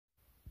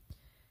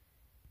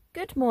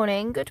Good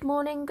morning, good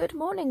morning, good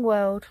morning,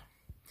 world.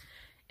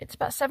 It's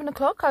about 7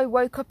 o'clock. I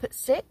woke up at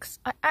 6.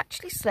 I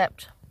actually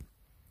slept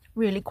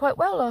really quite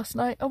well last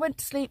night. I went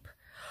to sleep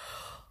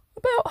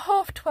about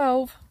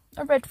 12:30.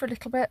 I read for a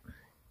little bit.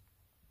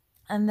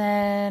 And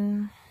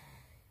then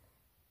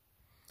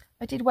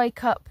I did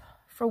wake up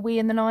for a wee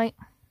in the night.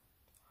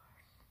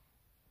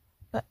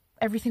 But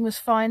everything was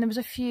fine. There was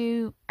a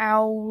few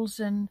owls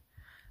and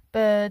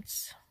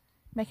birds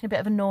making a bit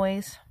of a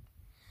noise.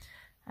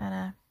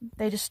 And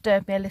they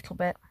disturbed me a little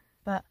bit,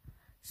 but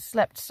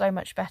slept so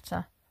much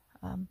better.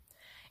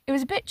 It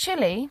was a bit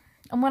chilly,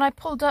 and when I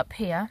pulled up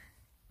here,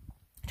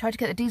 tried to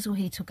get the diesel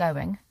heater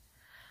going,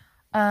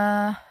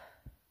 it's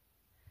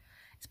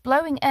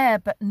blowing air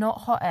but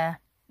not hot air.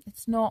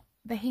 It's not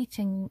the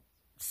heating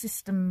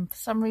system, for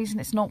some reason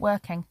it's not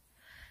working.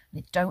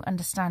 I don't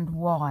understand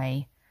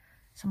why,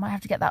 so I might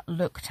have to get that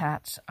looked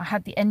at. I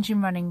had the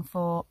engine running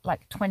for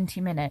like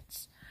 20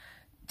 minutes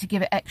to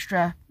give it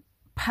extra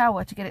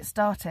power to get it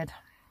started,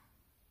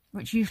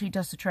 which usually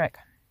does the trick,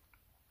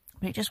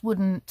 but it just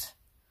wouldn't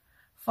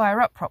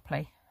fire up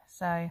properly,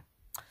 so I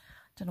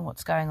don't know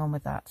what's going on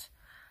with that.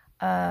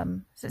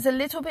 So it's a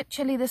little bit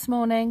chilly this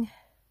morning,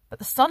 but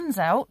the sun's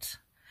out,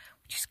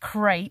 which is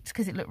great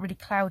because it looked really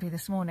cloudy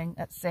this morning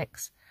at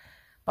 6.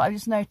 But I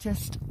just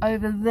noticed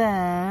over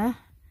there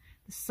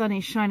the sun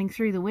is shining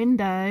through the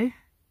window,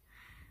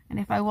 and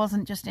if I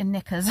wasn't just in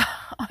knickers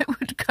I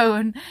would go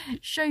and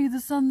show you the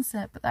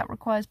sunset, but that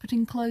requires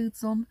putting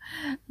clothes on,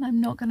 and I'm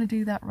not going to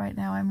do that right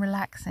now. I'm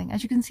relaxing.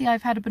 As you can see,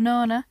 I've had a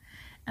banana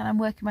and I'm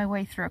working my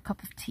way through a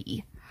cup of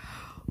tea.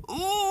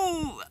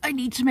 Ooh, I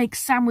need to make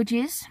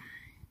sandwiches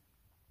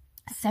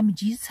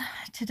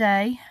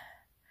today.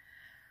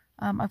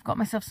 I've got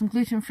myself some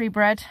gluten-free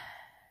bread.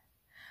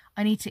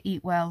 I need to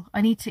eat well.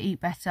 I need to eat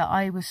better.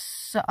 I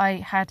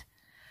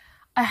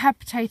had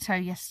potato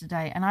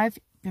yesterday, and I've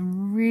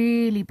been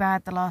really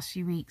bad the last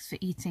few weeks for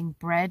eating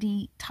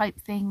bready type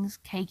things,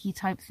 cakey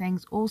type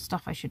things, all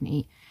stuff I shouldn't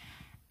eat,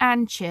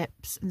 and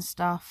chips and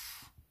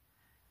stuff.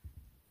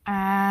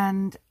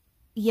 And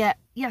yeah,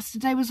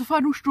 yesterday was the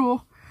final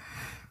straw.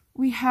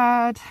 We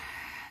had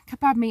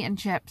kebab meat and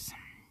chips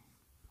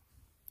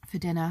for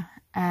dinner,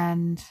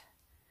 and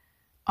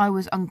I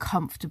was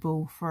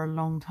uncomfortable for a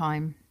long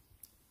time.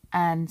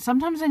 And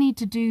sometimes I need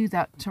to do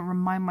that to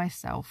remind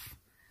myself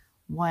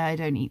why I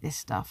don't eat this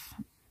stuff.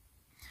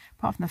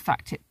 Apart from the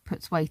fact it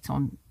puts weight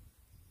on,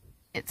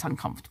 it's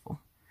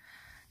uncomfortable.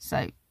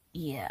 So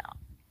yeah,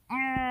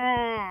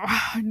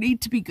 I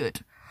need to be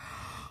good.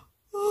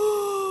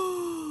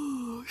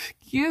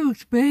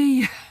 Excuse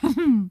me.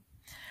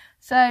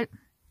 So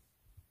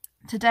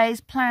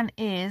today's plan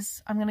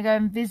is I'm going to go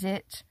and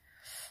visit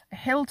a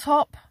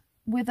hilltop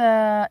with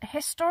a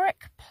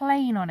historic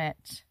plane on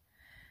it.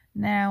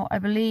 Now, I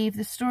believe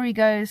the story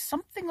goes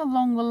something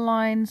along the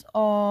lines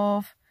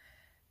of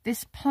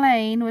this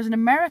plane was an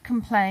American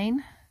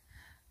plane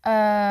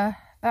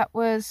that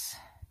was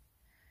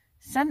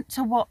sent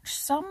to watch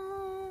some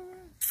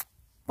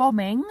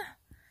bombing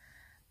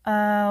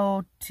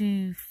or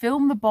to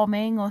film the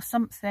bombing or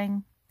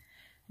something,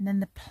 and then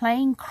the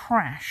plane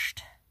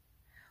crashed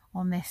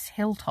on this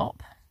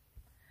hilltop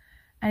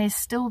and is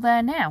still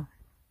there now.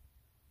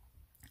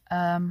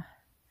 And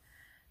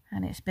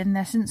it's been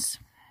there since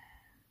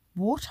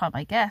wartime,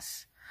 I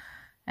guess.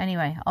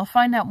 Anyway, I'll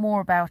find out more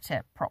about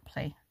it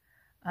properly.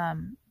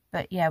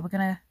 But yeah, we're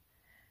gonna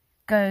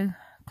go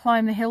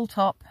climb the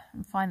hilltop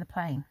and find the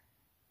plane.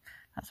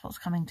 That's what's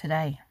coming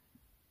today.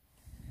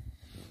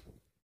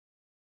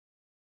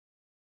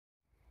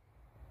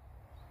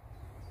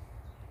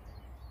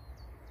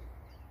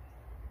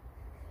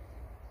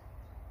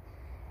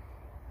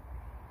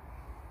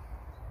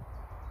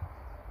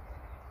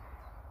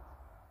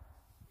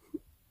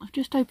 I've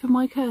just opened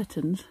my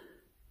curtains.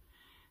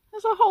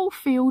 There's a whole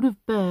field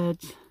of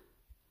birds.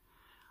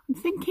 I'm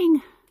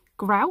thinking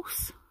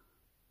grouse,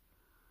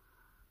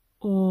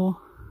 or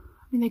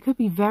I mean, they could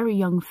be very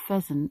young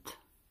pheasant.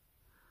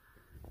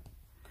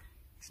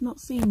 It's not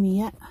seen me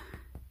yet.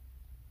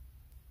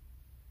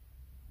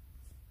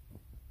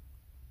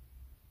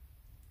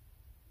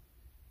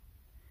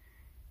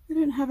 They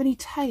don't have any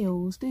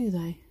tails, do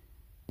they?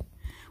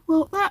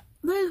 Well,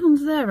 those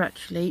ones there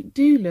actually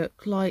do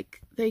look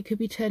like they could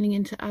be turning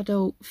into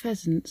adult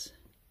pheasants.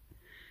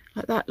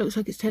 Like that looks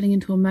like it's turning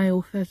into a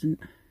male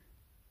pheasant.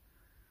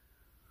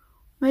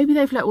 Maybe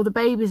they've let all the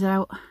babies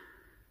out.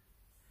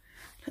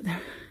 Look,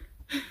 they're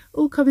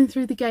all coming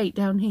through the gate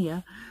down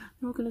here.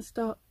 They're all going to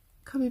start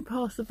coming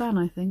past the van,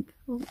 I think.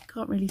 Oh,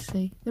 can't really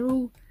see. They're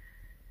all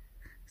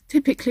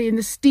typically in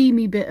the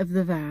steamy bit of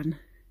the van.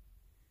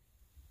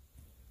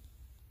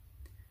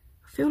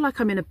 I feel like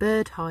I'm in a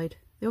bird hide.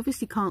 They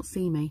obviously can't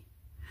see me.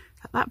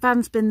 That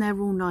van's been there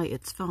all night,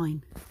 it's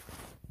fine.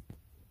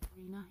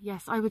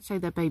 Yes, I would say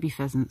they're baby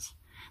pheasants.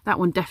 That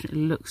one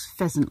definitely looks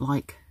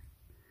pheasant-like.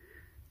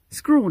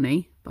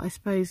 Scrawny, but I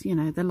suppose, you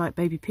know, they're like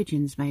baby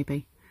pigeons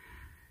maybe.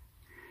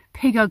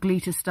 Pig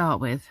ugly to start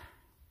with,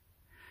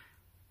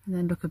 and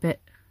then look a bit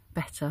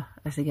better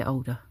as they get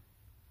older.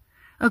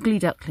 Ugly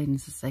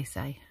ducklings, as they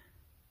say.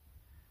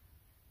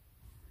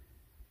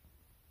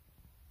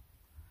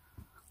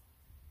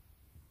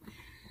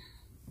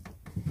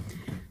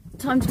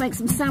 Time to make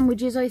some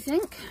sandwiches, I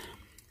think,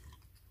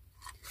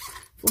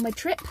 for my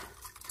trip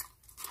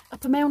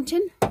up a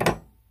mountain.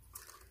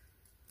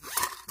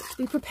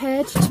 Be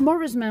prepared.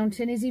 Tomorrow's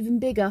mountain is even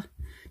bigger.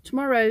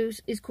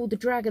 Tomorrow's is called the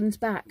Dragon's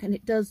Back, and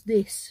it does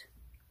this.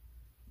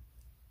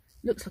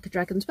 Looks like a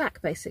dragon's back,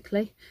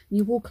 basically. And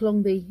you walk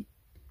along the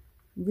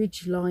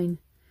ridge line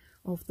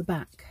of the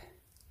back.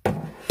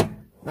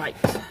 Right.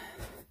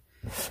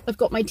 I've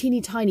got my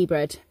teeny tiny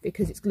bread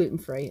because it's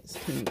gluten-free. It's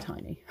teeny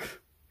tiny.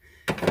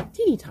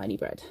 Teeny tiny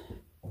bread.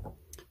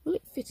 Will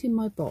it fit in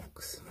my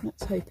box?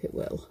 Let's hope it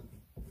will.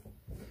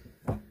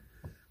 Oh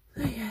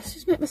yes,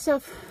 just make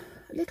myself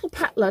a little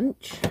packed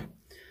lunch.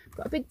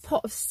 Got a big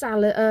pot of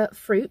salad,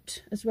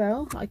 fruit as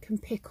well that I can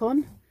pick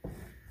on.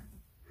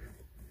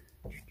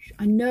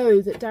 I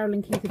know that Daryl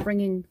and Keith are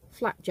bringing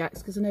flapjacks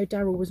because I know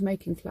Daryl was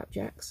making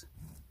flapjacks.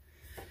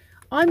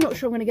 I'm not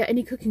sure I'm going to get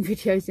any cooking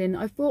videos in.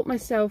 I've brought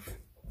myself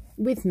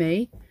with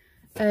me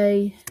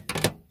a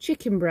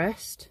chicken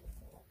breast,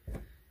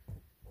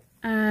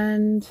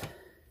 and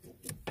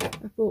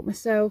I've bought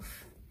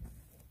myself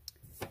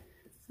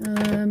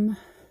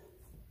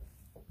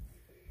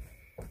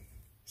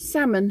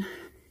salmon.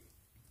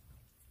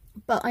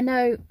 But I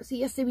know, see,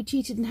 yesterday we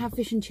cheated and had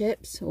fish and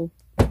chips, or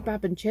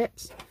kebab and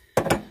chips.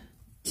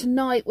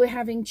 Tonight we're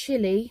having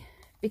chilli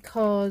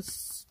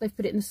because they've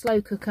put it in the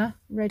slow cooker,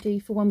 ready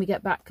for when we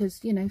get back,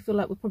 because, you know, I feel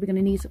like we're probably going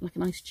to need something like a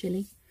nice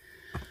chilli.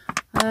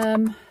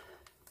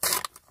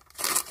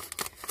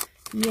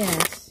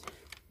 Yes.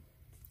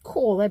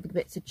 Cool, they're big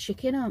bits of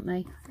chicken, aren't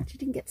they? I actually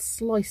didn't get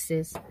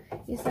slices.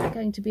 Is that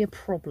going to be a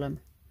problem?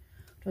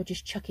 Do I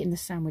just chuck it in the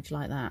sandwich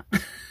like that?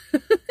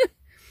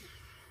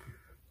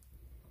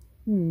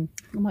 I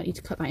might need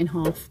to cut that in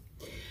half.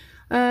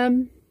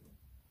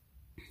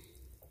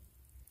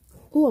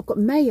 Oh, I've got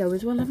mayo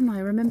as well, haven't I?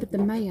 I remembered the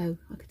mayo.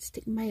 I could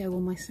stick mayo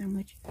on my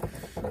sandwich.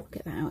 I'll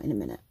get that out in a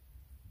minute.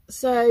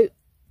 So,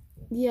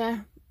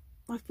 yeah,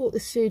 I've brought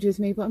this food with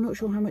me, but I'm not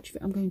sure how much of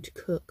it I'm going to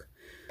cook.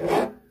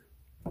 So,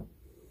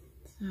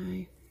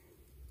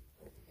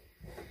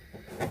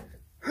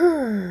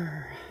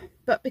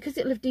 but because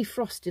it'll have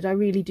defrosted, I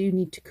really do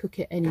need to cook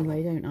it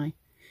anyway, don't I?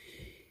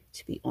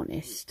 To be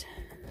honest.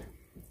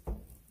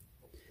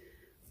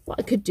 What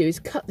I could do is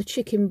cook the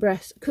chicken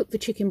breast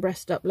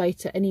up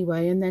later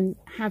anyway, and then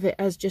have it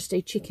as just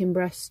a chicken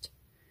breast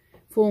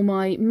for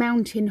my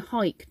mountain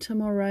hike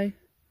tomorrow.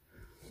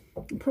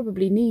 I'll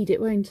probably need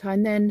it, won't I?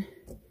 And then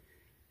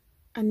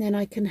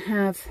I can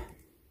have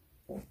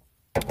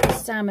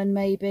salmon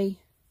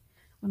maybe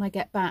when I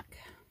get back.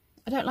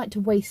 I don't like to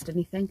waste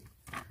anything.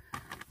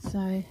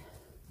 So,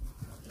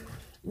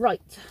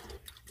 right,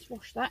 let's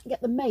wash that and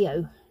get the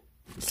mayo.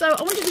 So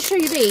I wanted to show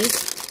you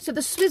these. So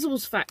the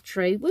Swizzles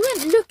factory, we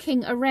went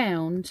looking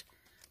around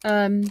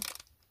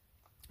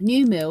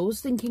New Mills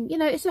thinking, you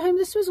know, it's the home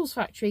of the Swizzles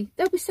factory.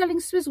 They'll be selling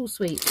Swizzle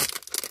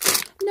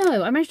sweets.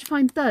 No, I managed to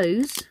find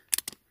those.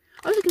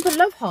 I was looking for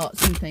love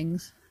hearts and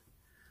things,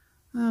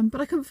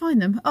 but I couldn't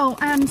find them. Oh,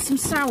 and some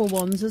sour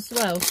ones as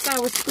well,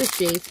 sour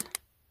squishies.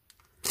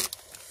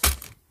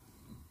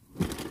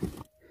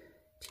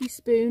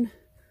 Teaspoon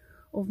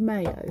of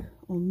mayo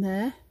on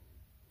there.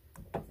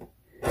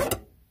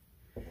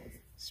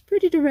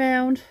 Spread it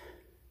around.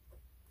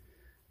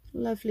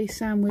 Lovely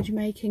sandwich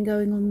making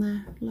going on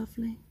there.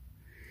 Lovely.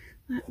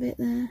 That bit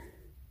there.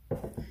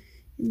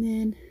 And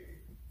then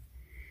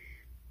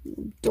a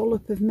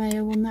dollop of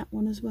mayo on that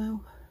one as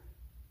well.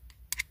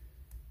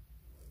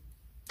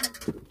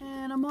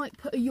 And I might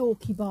put a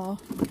Yorkie bar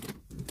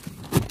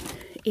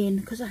in,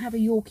 because I have a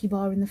Yorkie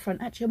bar in the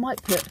front. Actually, I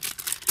might put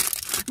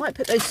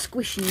those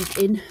squishies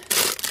in.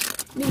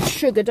 You need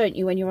sugar, don't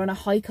you, when you're on a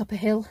hike up a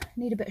hill?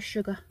 You need a bit of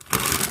sugar.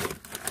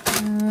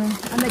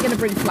 And they're going to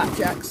bring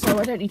flapjacks, so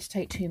I don't need to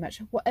take too much.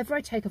 Whatever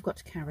I take, I've got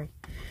to carry.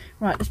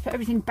 Right, let's put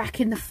everything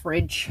back in the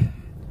fridge.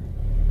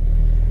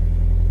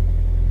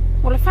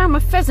 Well, I found my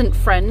pheasant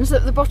friends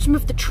at the bottom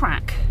of the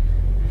track.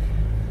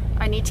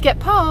 I need to get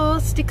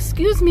past.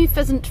 Excuse me,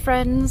 pheasant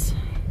friends.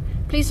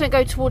 Please don't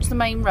go towards the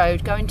main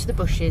road. Go into the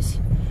bushes.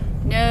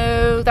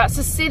 No, that's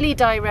a silly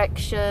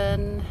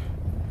direction.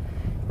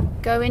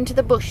 Go into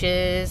the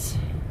bushes.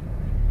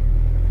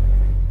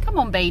 Come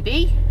on,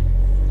 baby.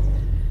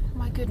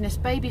 My goodness,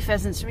 baby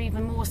pheasants are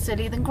even more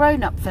silly than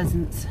grown-up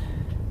pheasants.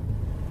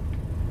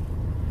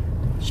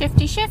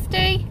 Shifty,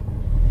 shifty.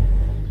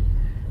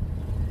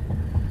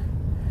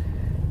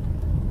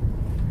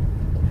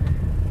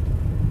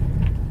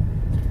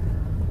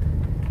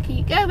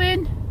 Keep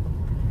going.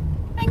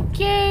 Thank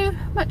you.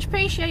 Much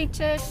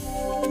appreciated.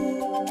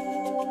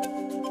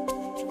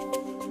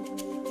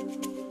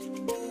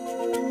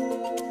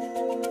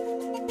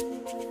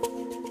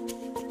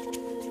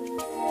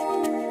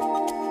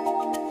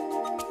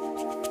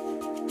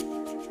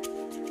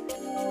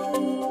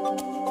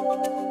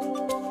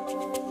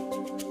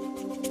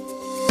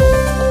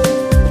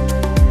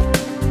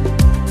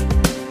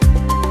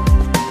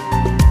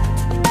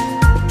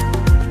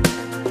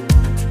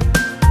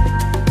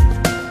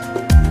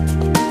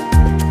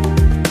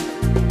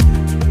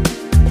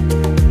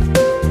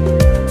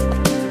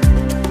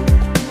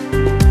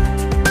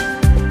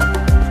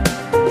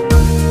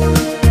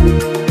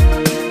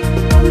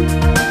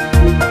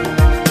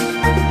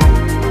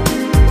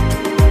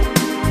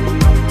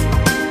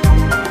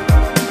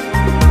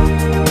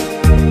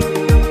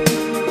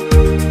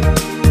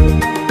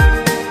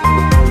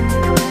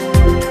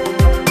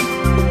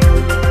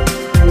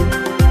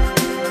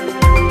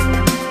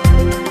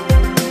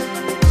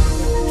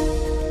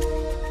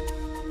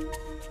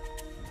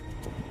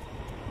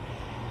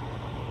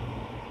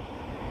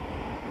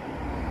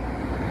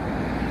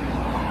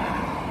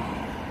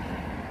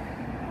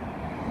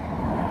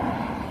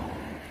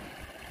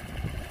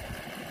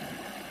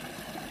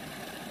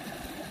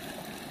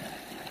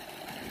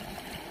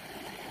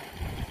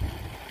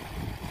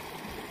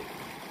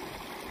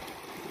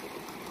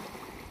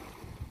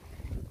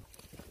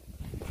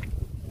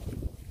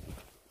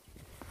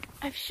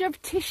 I've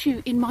shoved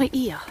tissue in my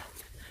ear,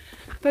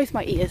 both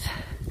my ears,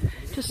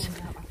 just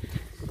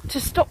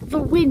to stop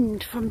the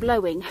wind from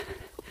blowing,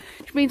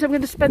 which means I'm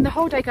going to spend the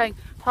whole day going,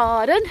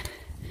 pardon,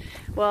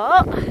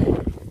 what?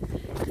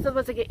 Because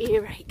otherwise I get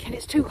earache and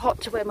it's too hot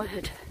to wear my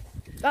hood.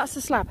 That's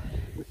the slab.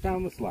 We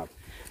found the slab.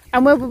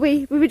 And where were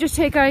we? We were just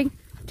here going,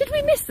 did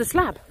we miss the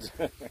slab?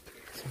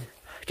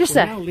 Just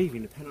there. We're now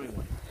leaving the Pennine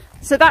Way.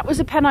 So that was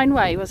a Pennine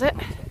Way, was it?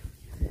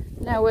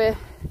 Now we're...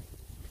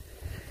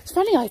 It's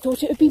funny, I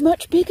thought it would be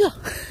much bigger.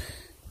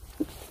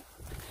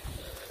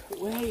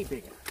 Way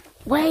bigger.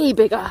 Way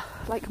bigger.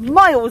 Like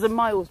miles and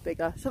miles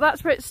bigger. So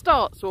that's where it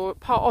starts, or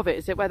part of it,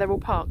 is it, where they're all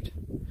parked?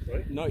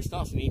 Sorry? No, it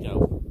starts in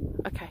Edo.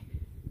 Okay.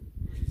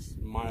 It's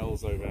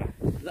miles over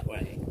that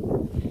way.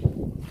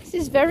 This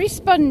is very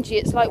spongy.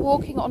 It's like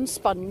walking on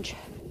sponge.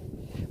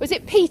 Was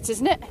it peat,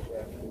 isn't it?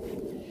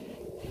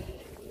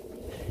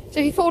 So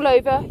if you fall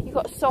over, you've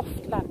got a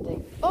soft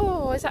landing.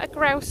 Oh, is that a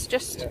grouse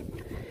just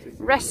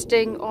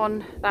resting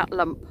on that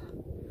lump?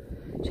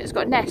 So it's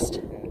got a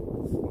nest.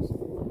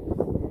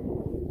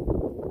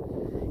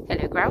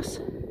 Hello, grouse.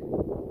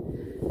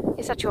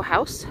 Is that your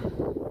house?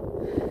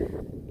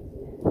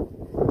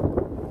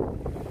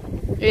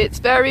 It's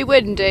very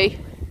windy.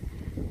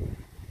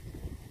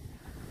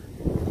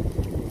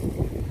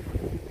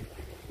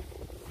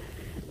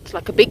 It's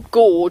like a big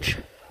gorge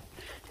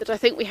that I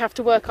think we have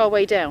to work our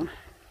way down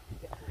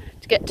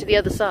to get to the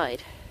other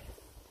side.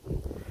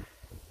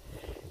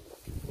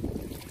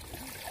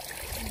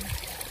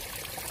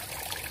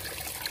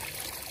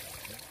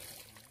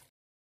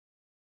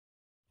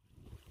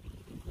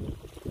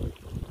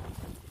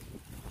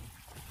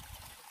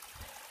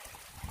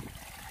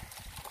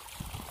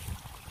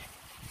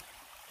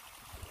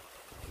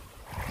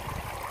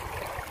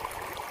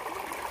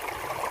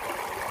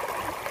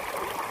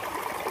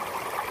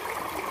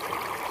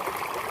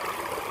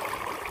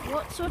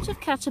 What sort of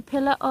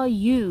caterpillar are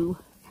you?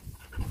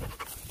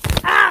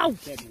 Ow!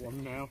 Dead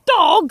one now.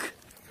 Dog!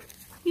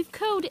 You've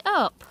curled it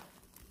up.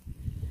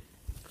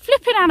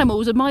 Flipping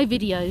animals are my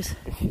videos.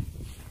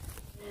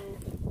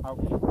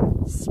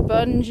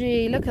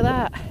 Spongy, look at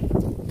that.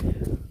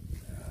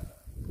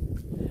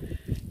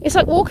 It's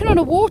like walking on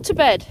a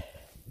waterbed.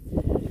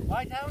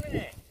 Lie down in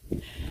it.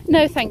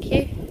 No, thank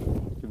you.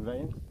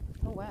 Conveyance.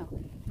 Oh, wow.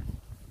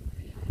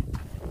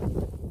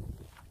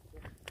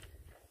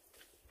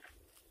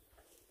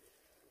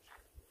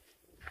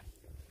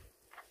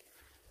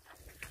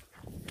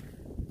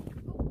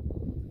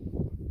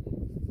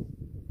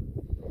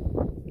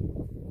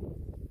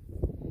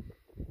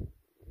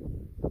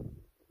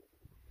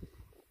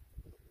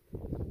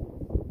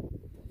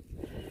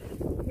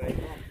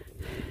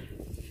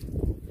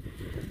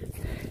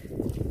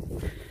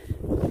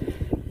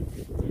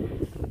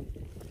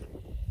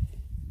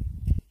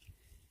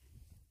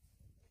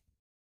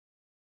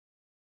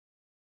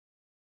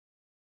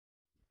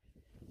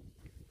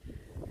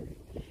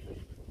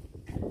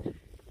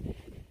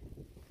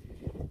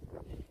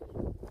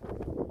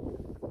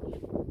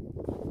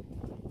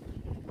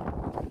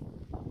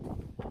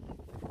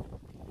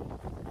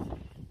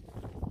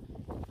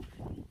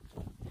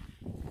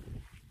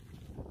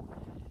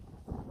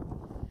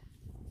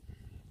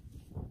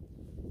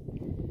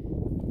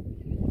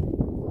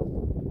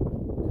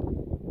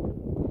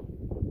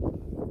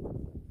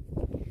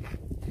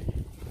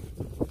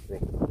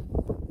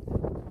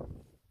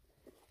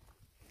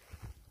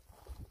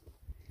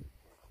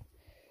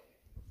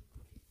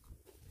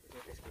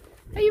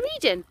 Are you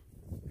reading?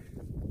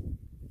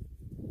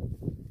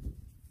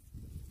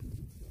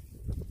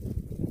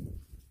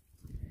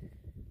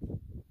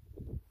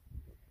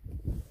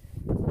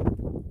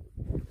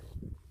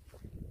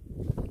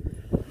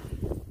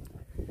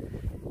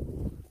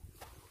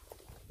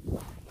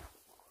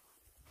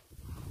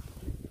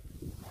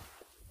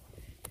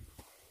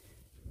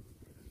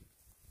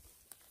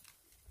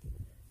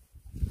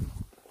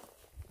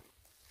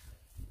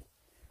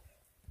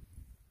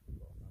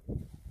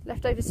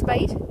 Leftover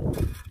spade?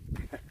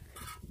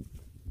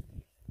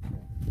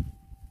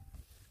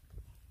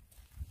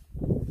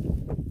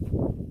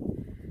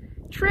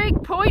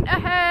 Trig, point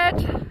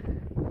ahead.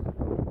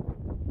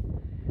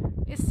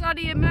 It's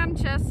sunny in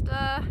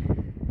Manchester.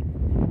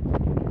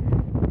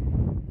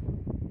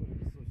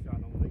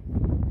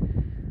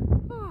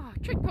 Oh,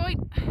 trig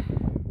point.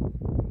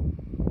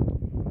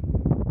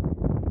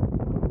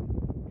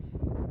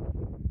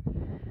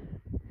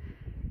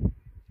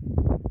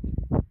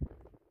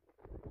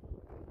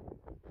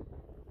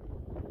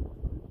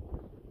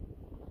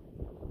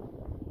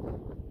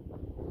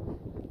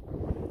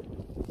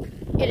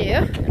 Hello.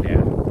 Yeah.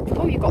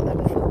 Oh, you got that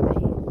before me.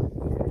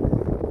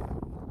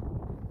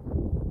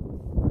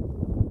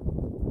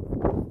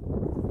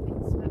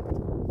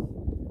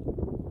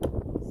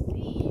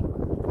 See.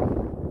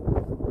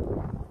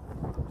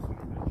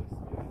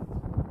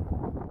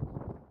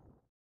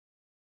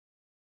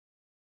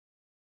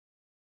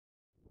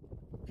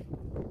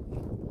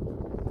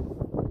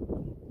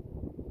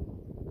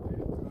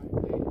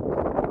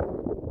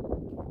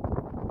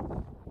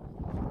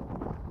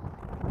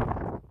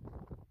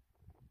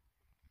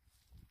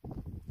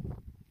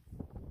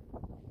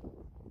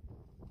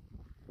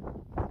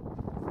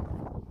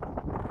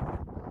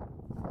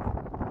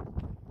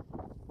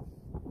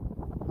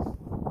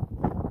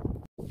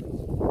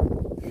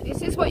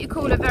 is what you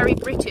call a very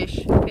British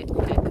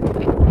picnic.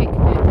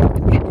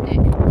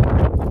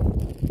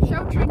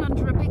 Sheltering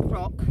under a big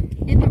rock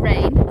in the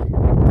rain,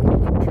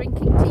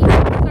 drinking tea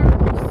from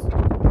thermos.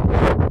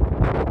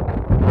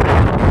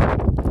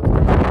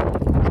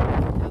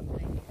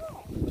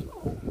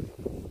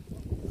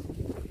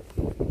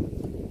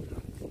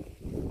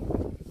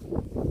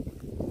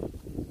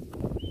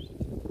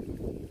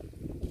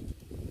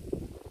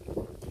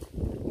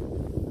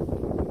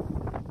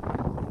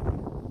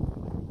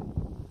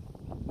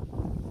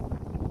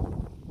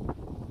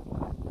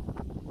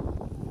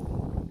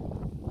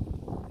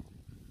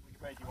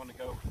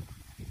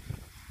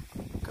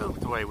 Go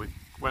the way we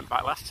went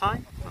back last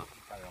time. Oh.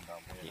 Carry on down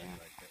here.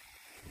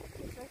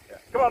 Yeah.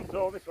 Come on,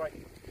 so this way.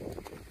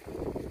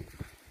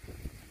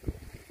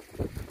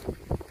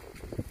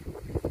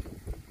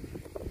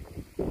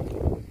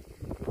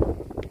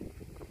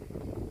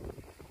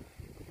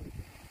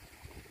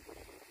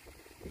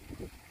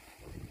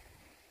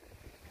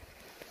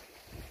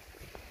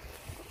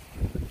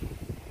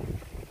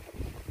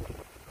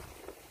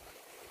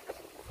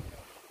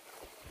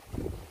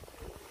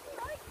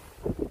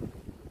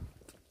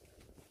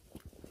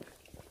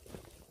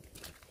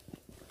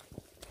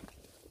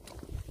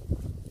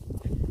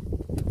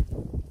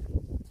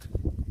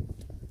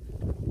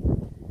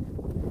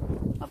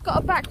 I've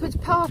got a backwards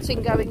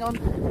parting going on.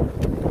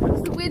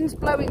 It's the wind's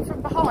blowing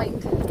from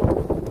behind.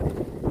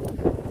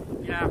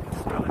 Yeah, I can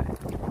smell it.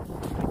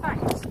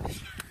 Thanks.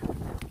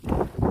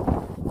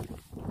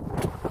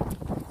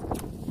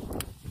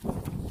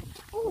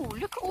 Oh,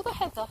 look at all the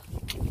heather.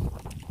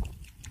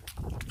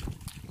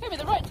 Came at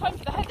the right time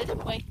for the heather,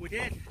 didn't we? We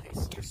did.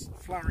 It's just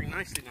flowering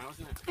nicely now,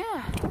 isn't it?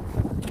 Yeah.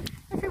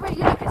 Everywhere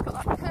you look, it's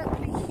got that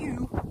purpley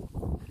hue.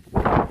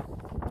 Come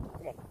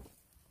on.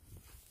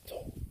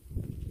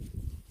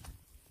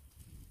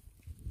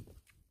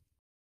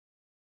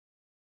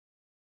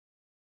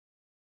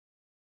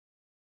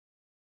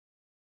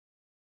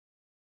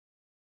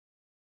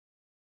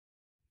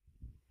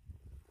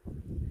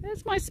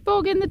 There's my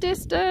spog in the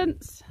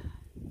distance.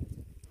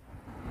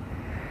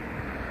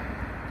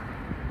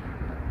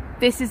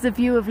 This is the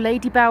view of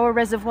Lady Bower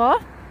Reservoir.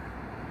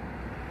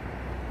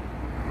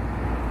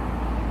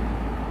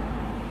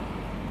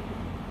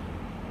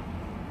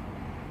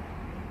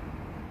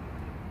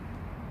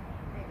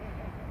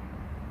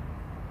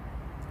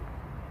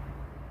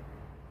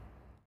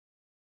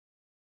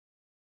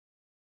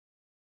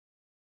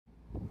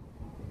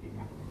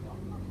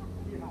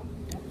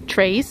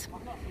 Trees,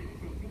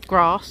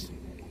 grass,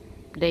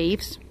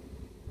 leaves,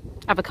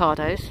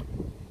 avocados,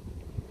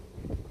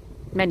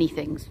 many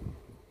things.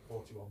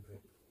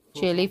 41p.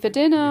 Chili for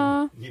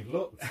dinner. You've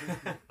looked.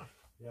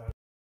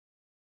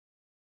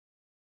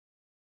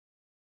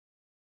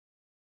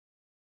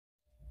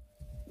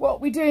 What are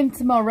we doing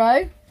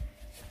tomorrow?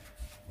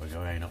 We're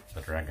going up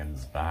the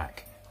dragon's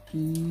back.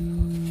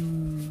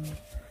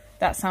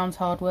 That sounds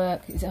hard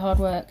work. Is it hard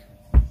work?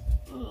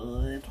 A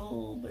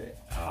little bit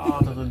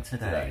harder than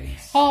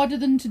today's. Harder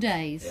than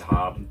today's. It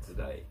hardened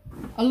today.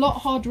 A lot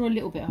harder or a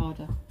little bit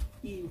harder?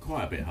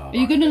 Quite a bit harder.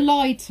 Are you going to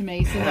lie to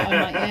me so that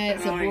I'm like, yeah,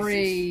 it's a No,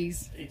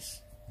 breeze?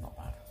 It's not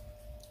bad.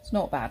 It's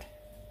not bad.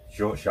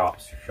 Short, sharp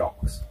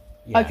shocks.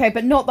 Yeah. Okay,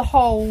 but not the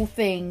whole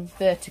thing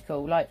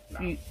vertical. Like, No.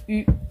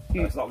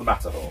 No, it's not the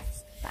Matterhorn.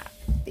 that,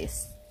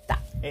 this,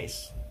 that.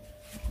 It's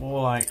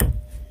more like...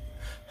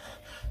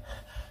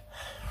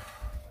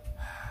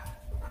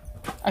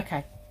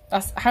 Okay.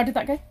 How did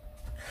that go?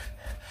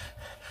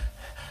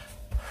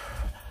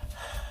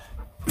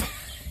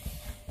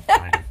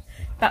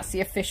 That's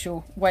the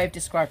official way of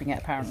describing it,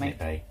 apparently.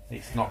 Isn't it, babe?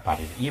 It's not bad,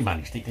 is it? You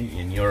managed it, didn't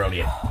you? And you're only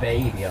a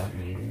baby, aren't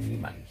you? You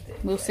managed it.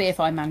 We'll see if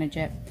I manage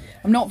it.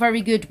 I'm not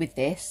very good with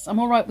this. I'm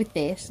alright with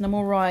this, and I'm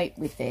alright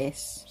with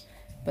this.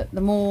 But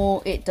the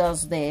more it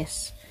does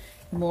this,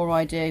 the more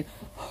I do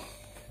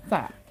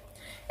that.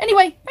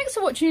 Anyway, thanks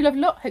for watching, you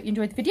lovely lot. Hope you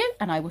enjoyed the video,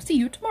 and I will see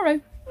you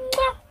tomorrow.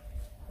 Mwah.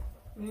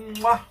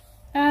 Mwah.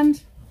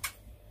 And...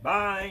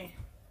 Bye.